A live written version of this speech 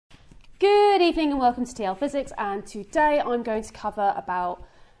Good evening and welcome to TL Physics, and today I'm going to cover about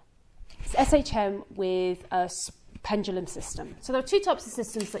SHM with a pendulum system. So there are two types of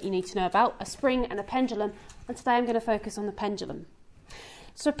systems that you need to know about, a spring and a pendulum, and today I'm going to focus on the pendulum.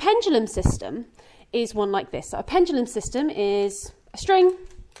 So a pendulum system is one like this. So a pendulum system is a string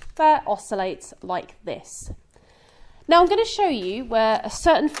that oscillates like this. Now I'm going to show you where a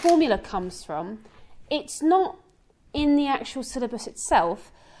certain formula comes from. It's not in the actual syllabus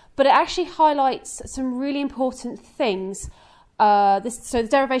itself, but it actually highlights some really important things. So the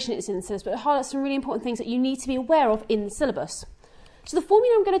derivation is in the syllabus, but it highlights some really important things that you need to be aware of in the syllabus. So the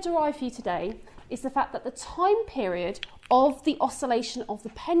formula I'm going to derive for you today is the fact that the time period of the oscillation of the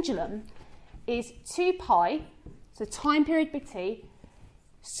pendulum is 2 pi, so time period big T,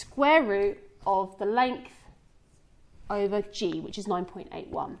 square root of the length over g, which is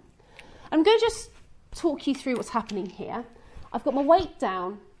 9.81. I'm going to just talk you through what's happening here. I've got my weight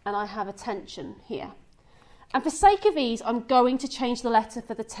down and I have a tension here. And for sake of ease, I'm going to change the letter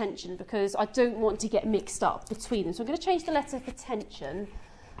for the tension because I don't want to get mixed up between them. So I'm going to change the letter for tension,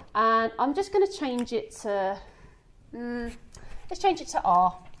 and I'm just going to change it to, let's change it to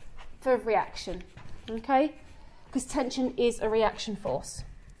R for reaction, okay? Because tension is a reaction force.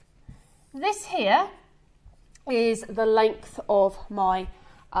 This here is the length of my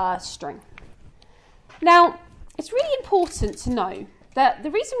string. Now, it's really important to know that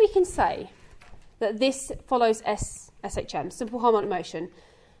the reason we can say that this follows SHM, simple harmonic motion,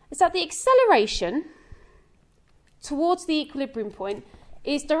 is that the acceleration towards the equilibrium point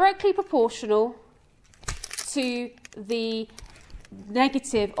is directly proportional to the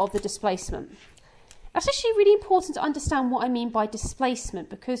negative of the displacement. That's actually really important to understand what I mean by displacement,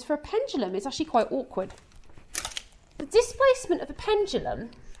 because for a pendulum it's actually quite awkward. The displacement of a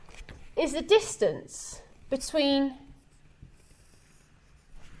pendulum is the distance between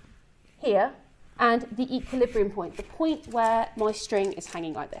here and the equilibrium point, the point where my string is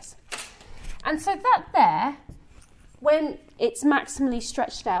hanging like this. And so that there, when it's maximally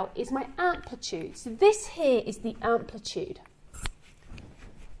stretched out, is my amplitude. So this here is the amplitude.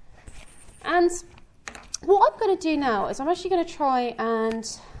 And what I'm going to do now is I'm actually going to try and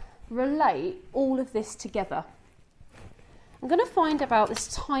relate all of this together. I'm going to find about this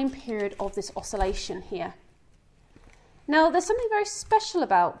time period of this oscillation here. Now, there's something very special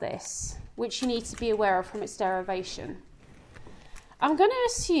about this, which you need to be aware of from its derivation. I'm going to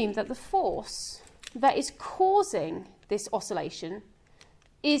assume that the force that is causing this oscillation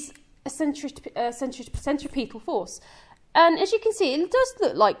is a centripetal force. And as you can see, it does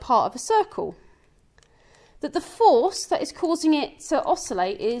look like part of a circle. That the force that is causing it to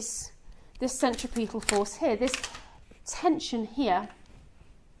oscillate is this centripetal force here, this tension here.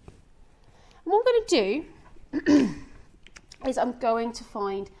 And what I'm going to do is I'm going to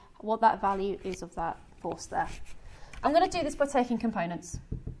find what that value is of that force there. I'm going to do this by taking components.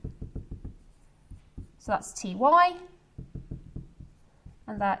 So that's Ty,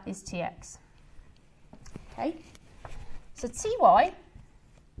 and that is Tx. Okay, so Ty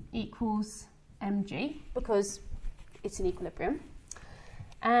equals mg, because it's an equilibrium,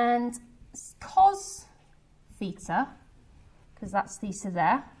 and cos theta, because that's theta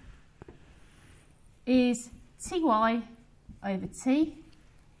there, is Ty over T.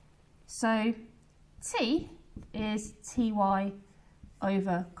 So T is Ty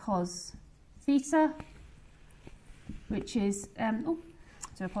over cos theta, which is,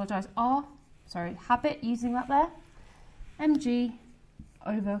 habit using that there, mg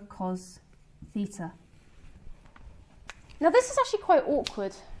over cos theta. Now this is actually quite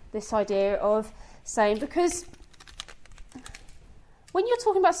awkward, this idea of saying, because when you're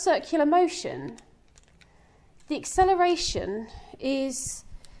talking about circular motion, the acceleration is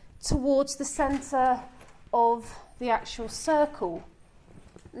towards the centre of the actual circle,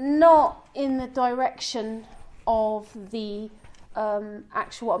 not in the direction of the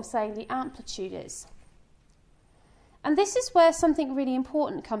what I'm saying the amplitude is. And this is where something really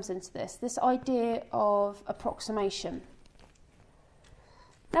important comes into this idea of approximation.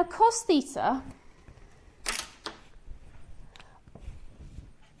 Now cos theta,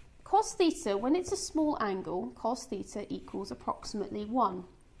 when it's a small angle, cos theta equals approximately 1.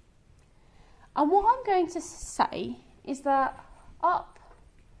 And what I'm going to say is that up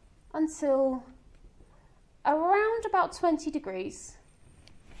until around about 20 degrees,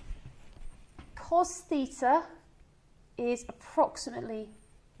 cos theta is approximately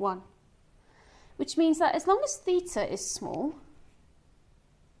 1. Which means that as long as theta is small,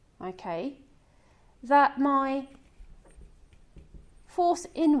 okay, that my force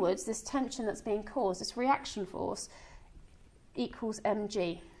inwards, this tension that's being caused, this reaction force, equals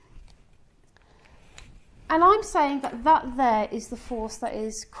mg. And I'm saying that that there is the force that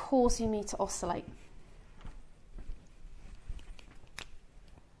is causing me to oscillate.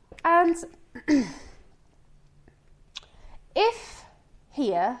 And if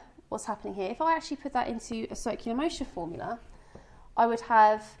here, what's happening here, if I actually put that into a circular motion formula, I would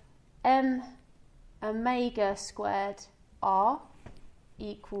have m omega squared r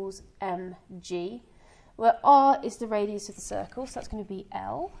equals mg, where r is the radius of the circle, so that's going to be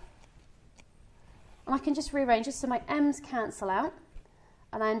L. And I can just rearrange this so my m's cancel out,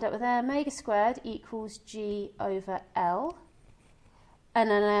 and I end up with omega squared equals g over L, and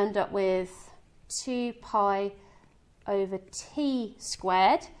then I end up with 2 pi over t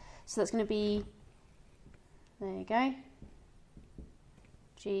squared, so that's going to be, there you go,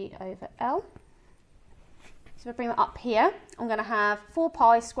 g over L. So if I bring that up here, I'm going to have 4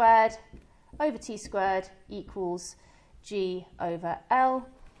 pi squared over t squared equals g over L.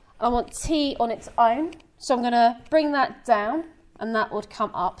 I want t on its own, so I'm going to bring that down, and that would come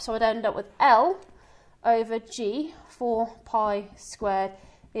up. So I'd end up with L over g, 4 pi squared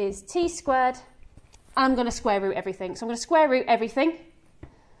is t squared. I'm going to square root everything. So I'm going to square root everything,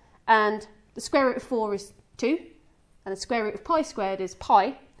 and the square root of 4 is 2, and the square root of pi squared is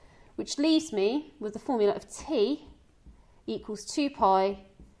pi, which leaves me with the formula of t equals 2 pi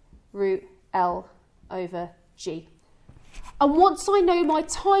root L over g. And once I know my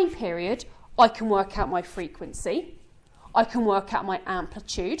time period, I can work out my frequency, I can work out my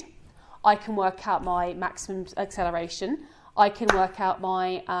amplitude, I can work out my maximum acceleration, I can work out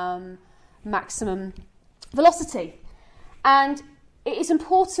my maximum velocity. And it is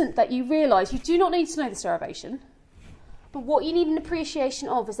important that you realise you do not need to know this derivation, but what you need an appreciation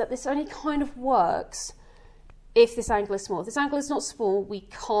of is that this only kind of works if this angle is small. If this angle is not small, we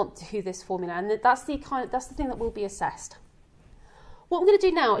can't do this formula, and that's the thing that will be assessed. What I'm going to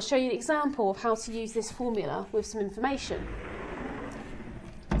do now is show you an example of how to use this formula with some information.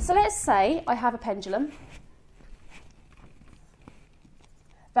 So let's say I have a pendulum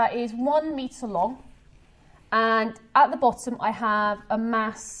that is 1 metre long, and at the bottom I have a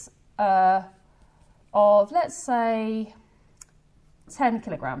mass of, let's say, 10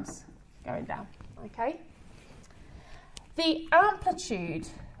 kilograms going down, okay? The amplitude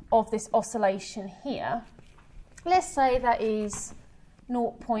of this oscillation here, let's say that is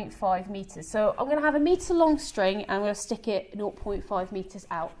 0.5 metres. So I'm going to have a metre long string, and I'm going to stick it 0.5 metres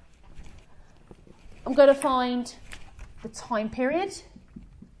out. I'm going to find the time period.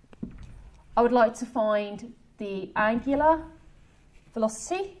 I would like to find the angular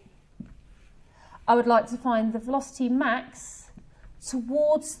velocity. I would like to find the velocity max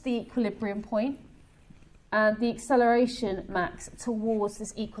towards the equilibrium point, and the acceleration max towards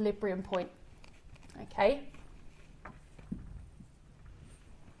this equilibrium point. Okay.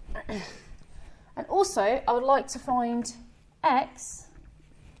 And also, I would like to find x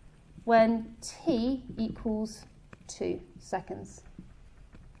when t equals 2 seconds.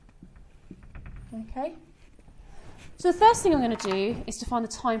 Okay. So the first thing I'm going to do is to find the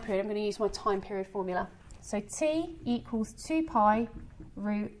time period. I'm going to use my time period formula. So t equals 2 pi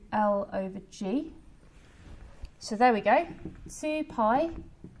root L over g. So there we go. 2 pi,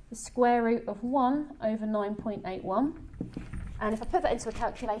 the square root of 1 over 9.81. And if I put that into a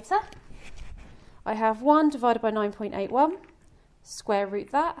calculator, I have 1 divided by 9.81, square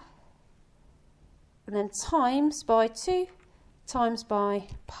root that, and then times by 2, times by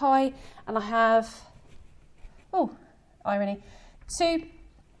pi, and I have, oh, irony, 2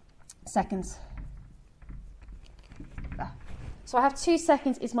 seconds. So I have 2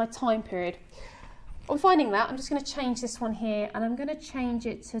 seconds is my time period. On finding that, I'm just going to change this one here, and I'm going to change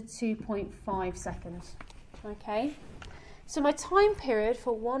it to 2.5 seconds. Okay. So my time period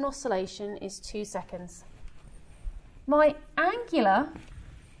for one oscillation is 2 seconds. My angular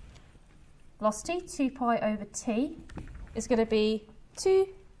velocity, 2 pi over t, is going to be 2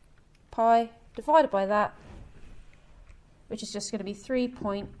 pi divided by that, which is just going to be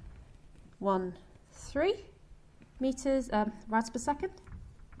 3.13 meters rads per second.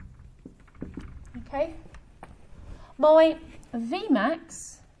 Okay. My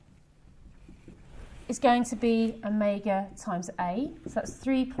Vmax is going to be omega times A, so that's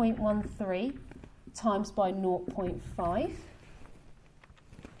 3.13 times by 0.5,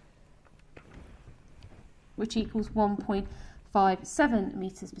 which equals 1.57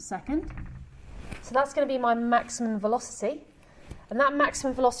 meters per second. So that's going to be my maximum velocity, and that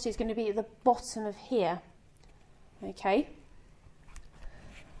maximum velocity is going to be at the bottom of here. Okay.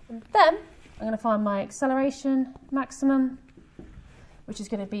 And then I'm going to find my acceleration maximum, which is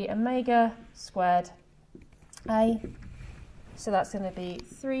going to be omega squared A So that's going to be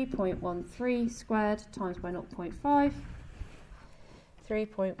 3.13 squared times by 0.5.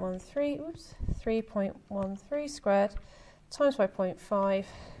 3.13 squared times by 0.5,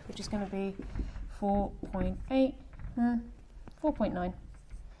 which is going to be 4.9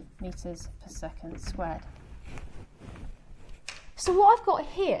 meters per second squared. So what I've got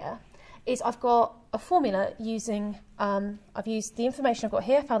here is I've got a formula using, I've used the information I've got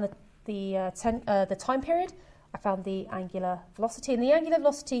here. I found the time period, I found the angular velocity, and the angular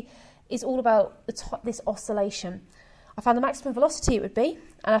velocity is all about this oscillation. I found the maximum velocity it would be,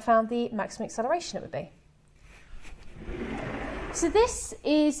 and I found the maximum acceleration it would be. So this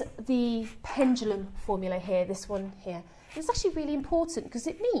is the pendulum formula here, this one here. It's actually really important because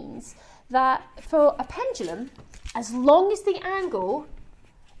it means that for a pendulum, as long as the angle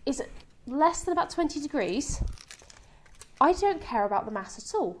is less than about 20 degrees, I don't care about the mass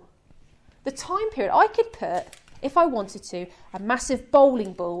at all. The time period, I could put, if I wanted to, a massive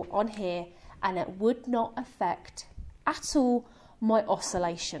bowling ball on here and it would not affect at all my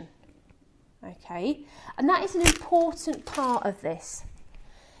oscillation. Okay, and that is an important part of this.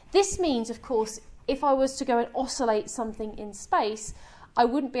 This means, of course, if I was to go and oscillate something in space, I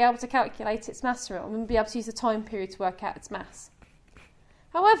wouldn't be able to calculate its mass through it. I wouldn't be able to use the time period to work out its mass.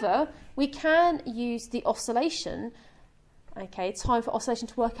 However, we can use the oscillation, okay, time for oscillation,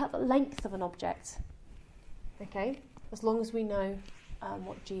 to work out the length of an object. Okay, as long as we know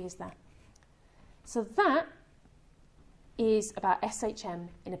what g is there. So that is about SHM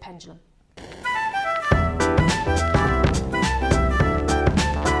in a pendulum.